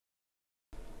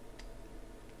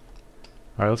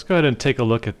All right, let's go ahead and take a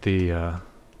look at the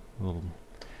little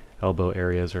elbow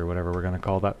areas or whatever we're going to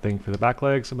call that thing for the back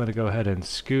legs. I'm going to go ahead and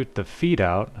scoot the feet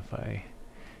out. If I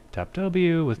tap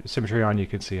W with symmetry on, you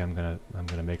can see I'm gonna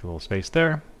make a little space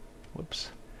there.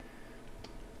 Whoops.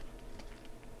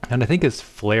 And I think as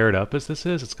flared up as this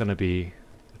is, it's gonna be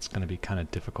kind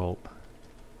of difficult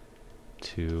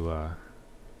to.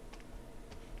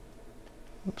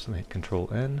 Oops, let me hit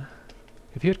Control N.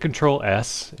 If you hit Control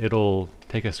S, it'll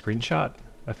take a screenshot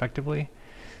effectively.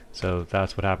 So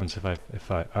that's what happens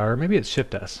if I or maybe it's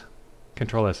Shift S.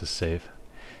 Control S is save.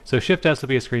 So Shift S will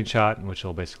be a screenshot, which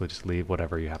will basically just leave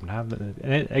whatever you happen to have.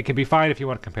 And it can be fine if you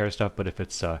want to compare stuff, but if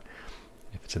it's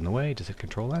in the way, just hit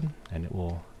Control N, and it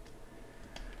will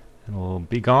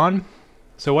be gone.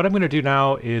 So what I'm going to do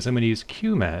now is I'm going to use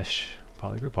QMesh,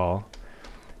 polygroup all,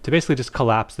 to basically just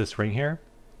collapse this ring here,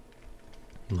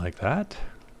 like that.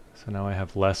 So now I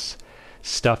have less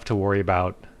stuff to worry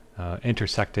about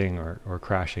intersecting or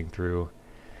crashing through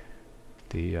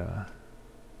the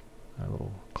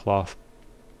little cloth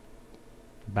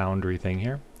boundary thing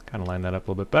here. Kind of line that up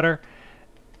a little bit better.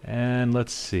 And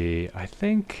let's see, I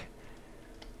think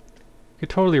I could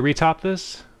totally retop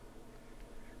this,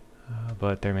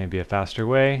 but there may be a faster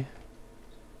way.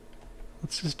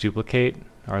 Let's just duplicate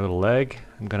our little leg.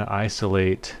 I'm going to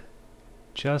isolate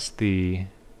just the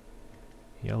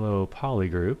yellow poly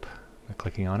group by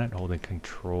clicking on it, holding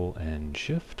Control and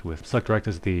Shift with select direct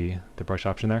as the brush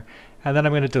option there, and then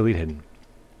I'm going to delete hidden.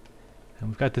 And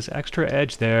we've got this extra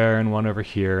edge there, and one over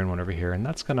here, and one over here, and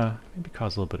that's going to maybe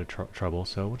cause a little bit of trouble,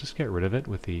 so we'll just get rid of it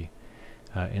with the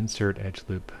Insert Edge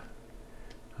Loop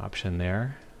option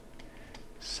there,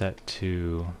 set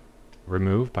to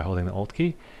Remove by holding the Alt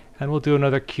key, and we'll do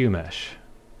another QMesh.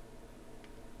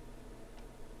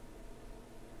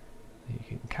 You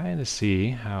can kind of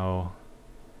see how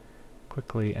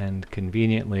quickly and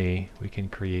conveniently we can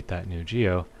create that new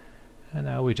geo. And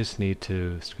now we just need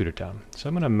to scoot it down. So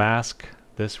I'm going to mask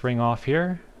this ring off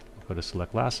here. Go to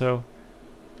Select Lasso.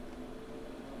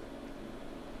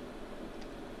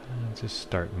 And just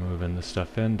start moving the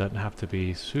stuff in. Doesn't have to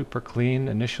be super clean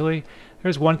initially.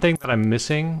 There's one thing that I'm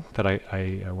missing that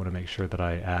I want to make sure that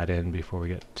I add in before we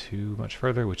get too much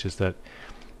further, which is that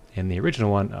in the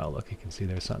original one, oh look, you can see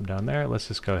there's something down there. Let's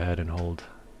just go ahead and hold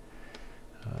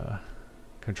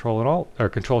Control and Alt, or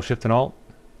Control Shift and Alt.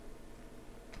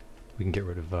 We can get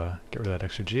rid of that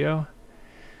extra geo.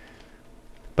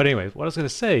 But anyway, what I was going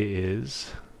to say is,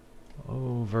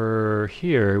 over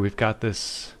here we've got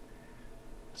this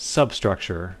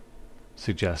substructure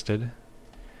suggested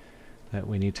that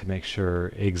we need to make sure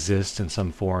exists in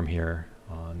some form here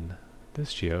on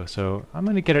this geo. So I'm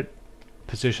going to get it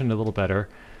positioned a little better.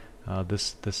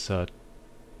 This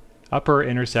upper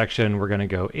intersection we're going to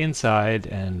go inside,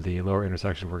 and the lower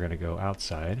intersection we're going to go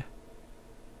outside.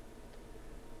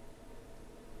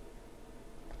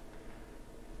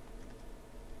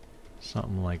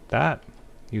 Something like that,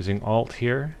 using Alt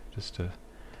here just to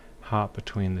hop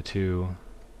between the two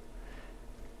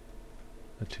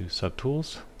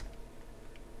subtools.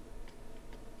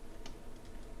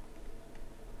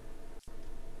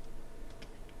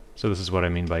 So this is what I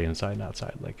mean by inside and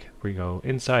outside. Like we go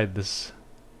inside this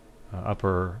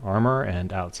upper armor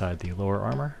and outside the lower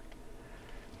armor.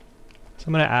 So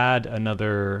I'm going to add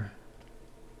another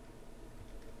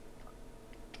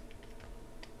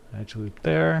edge loop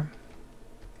there.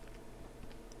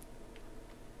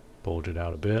 Bulge it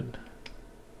out a bit.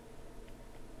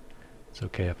 It's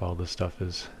okay if all this stuff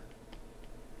is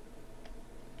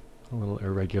a little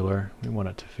irregular. We want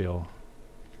it to feel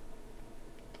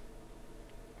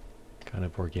kind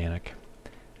of organic.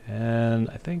 And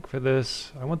I think for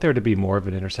this, I want there to be more of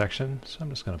an intersection, so I'm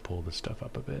just going to pull this stuff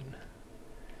up a bit.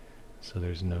 So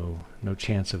there's no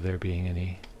chance of there being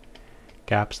any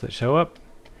gaps that show up.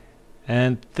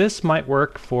 And this might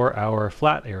work for our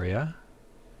flat area.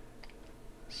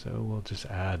 So we'll just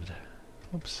add,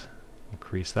 oops,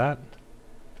 increase that.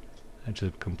 Edge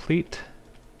loop complete.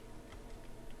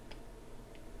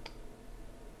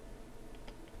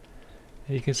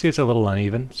 And you can see it's a little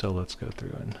uneven, so let's go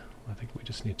through and I think we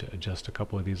just need to adjust a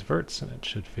couple of these verts and it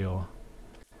should feel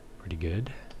pretty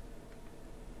good.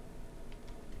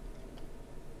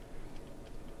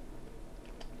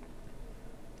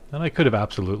 And I could have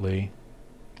absolutely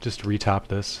just retopped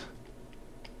this,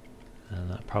 and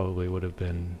that probably would have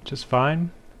been just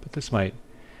fine, but this might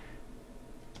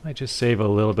just save a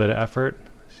little bit of effort.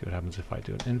 See what happens if I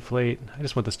do an inflate. I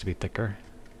just want this to be thicker,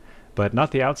 but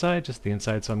not the outside, just the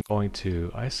inside. So I'm going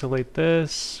to isolate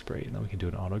this. Great, and then we can do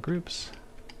an auto groups.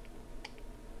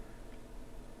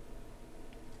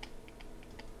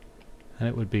 And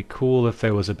it would be cool if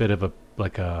there was a bit of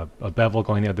a bevel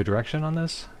going the other direction on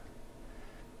this.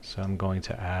 So I'm going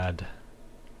to add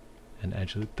an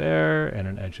edge loop there and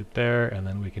an edge loop there, and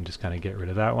then we can just kind of get rid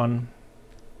of that one.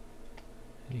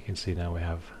 And you can see now we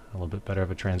have a little bit better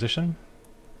of a transition.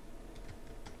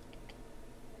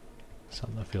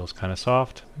 Something that feels kind of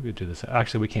soft. Maybe we'll do this.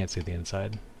 Actually, we can't see the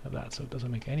inside of that, so it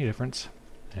doesn't make any difference.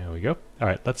 There we go. All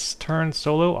right, let's turn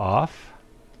solo off.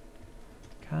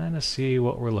 Kind of see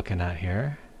what we're looking at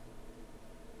here.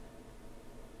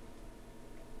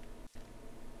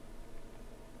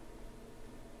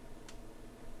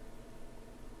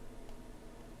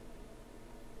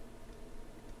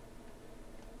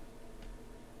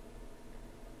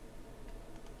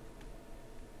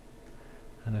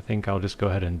 And I think I'll just go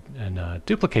ahead and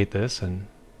duplicate this and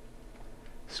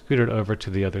scoot it over to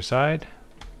the other side.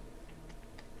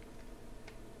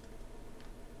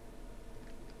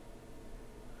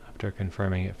 After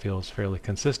confirming it feels fairly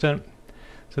consistent.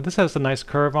 So this has a nice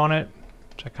curve on it,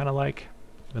 which I kind of like.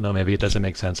 Even though maybe it doesn't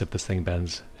make sense if this thing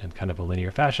bends in kind of a linear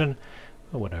fashion.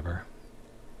 But whatever.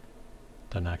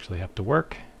 Doesn't actually have to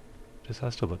work. Just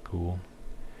has to look cool.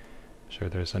 I'm sure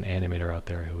there's an animator out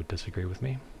there who would disagree with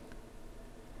me.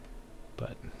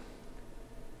 But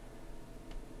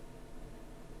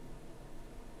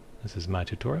this is my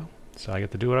tutorial, so I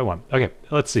get to do what I want. Okay,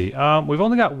 let's see. We've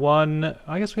only got one.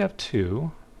 I guess we have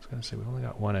two. I was going to say we've only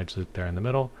got one edge loop there in the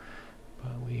middle,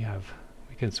 but we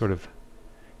can sort of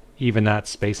even that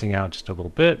spacing out just a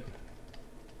little bit.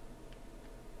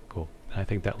 Cool. I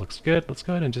think that looks good. Let's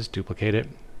go ahead and just duplicate it.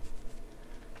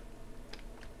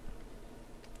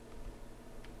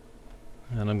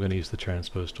 And I'm going to use the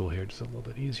transpose tool here, just a little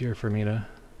bit easier for me to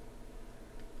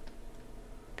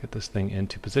get this thing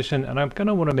into position. And I'm going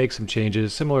to want to make some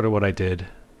changes similar to what I did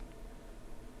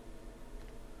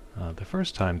the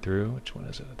first time through. Which one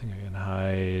is it? I think I can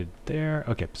hide there.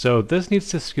 Okay, so this needs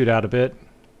to scoot out a bit.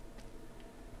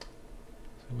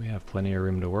 So we have plenty of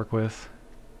room to work with.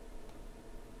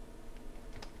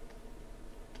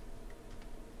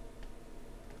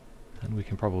 And we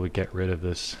can probably get rid of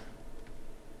this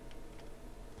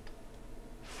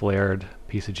flared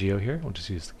piece of geo here. We'll just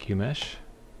use the Q mesh.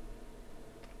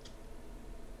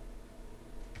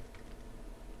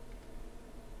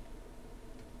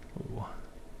 Ooh.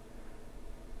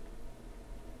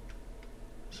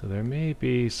 So there may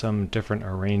be some different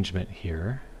arrangement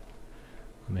here.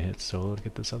 Let me hit solo to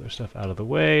get this other stuff out of the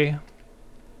way.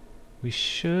 We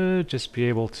should just be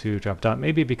able to drop down,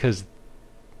 maybe because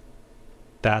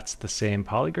that's the same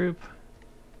polygroup.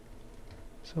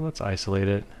 So let's isolate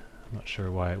it. I'm not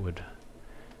sure why it would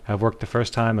have worked the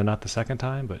first time and not the second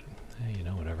time, but hey, you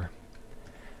know, whatever.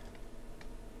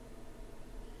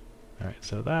 Alright,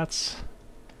 so that's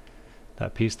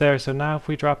that piece there. So now if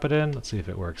we drop it in, let's see if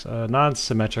it works.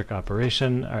 Non-symmetric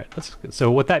operation. Alright, so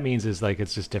what that means is like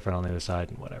it's just different on the other side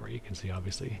and whatever. You can see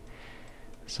obviously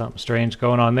something strange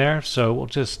going on there. So we'll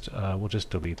just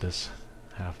delete this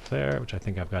half there, which I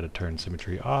think I've got to turn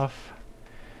symmetry off.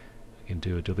 We can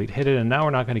do a delete hidden, and now we're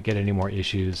not going to get any more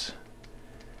issues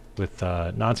with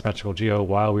non-symmetrical geo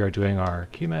while we are doing our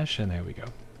Q mesh, and there we go.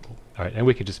 Cool. All right, and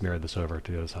we could just mirror this over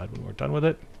to the other side when we're done with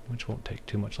it, which won't take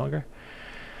too much longer.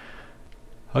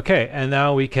 Okay, and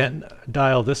now we can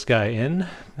dial this guy in. I'm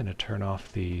going to turn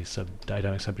off the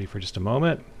dynamic subdivision for just a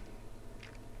moment.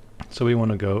 So we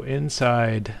want to go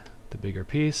inside the bigger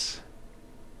piece.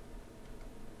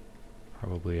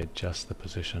 Probably adjust the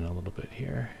position a little bit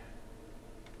here.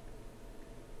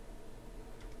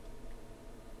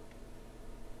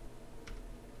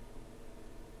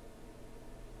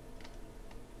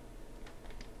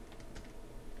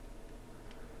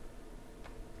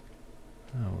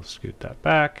 We'll scoot that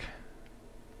back.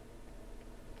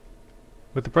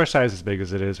 With the brush size as big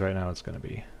as it is right now, it's going to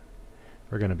be,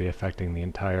 we're going to be affecting the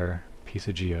entire piece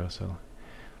of geo, so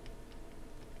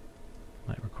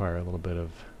might require a little bit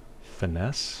of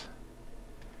finesse.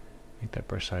 Make that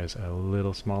brush size a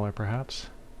little smaller perhaps.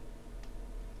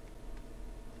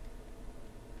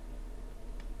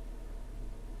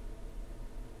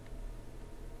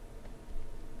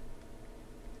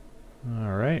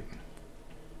 All right.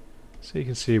 So you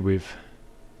can see we've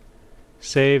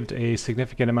saved a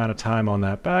significant amount of time on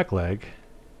that back leg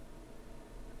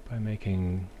by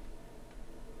making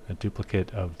a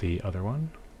duplicate of the other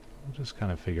one. We'll just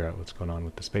kind of figure out what's going on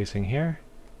with the spacing here.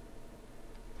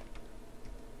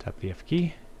 Tap the F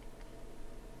key.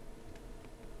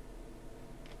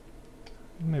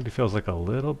 Maybe feels like a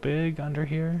little big under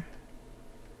here.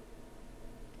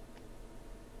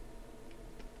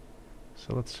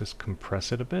 So let's just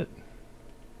compress it a bit.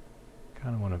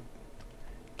 Kind of want to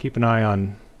keep an eye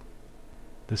on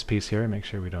this piece here and make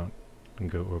sure we don't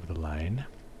and go over the line.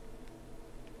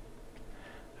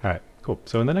 Alright, cool.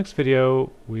 So in the next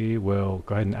video, we will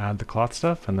go ahead and add the cloth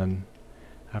stuff, and then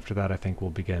after that I think we'll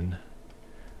begin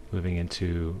moving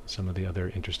into some of the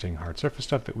other interesting hard surface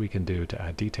stuff that we can do to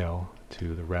add detail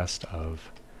to the rest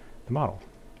of the model.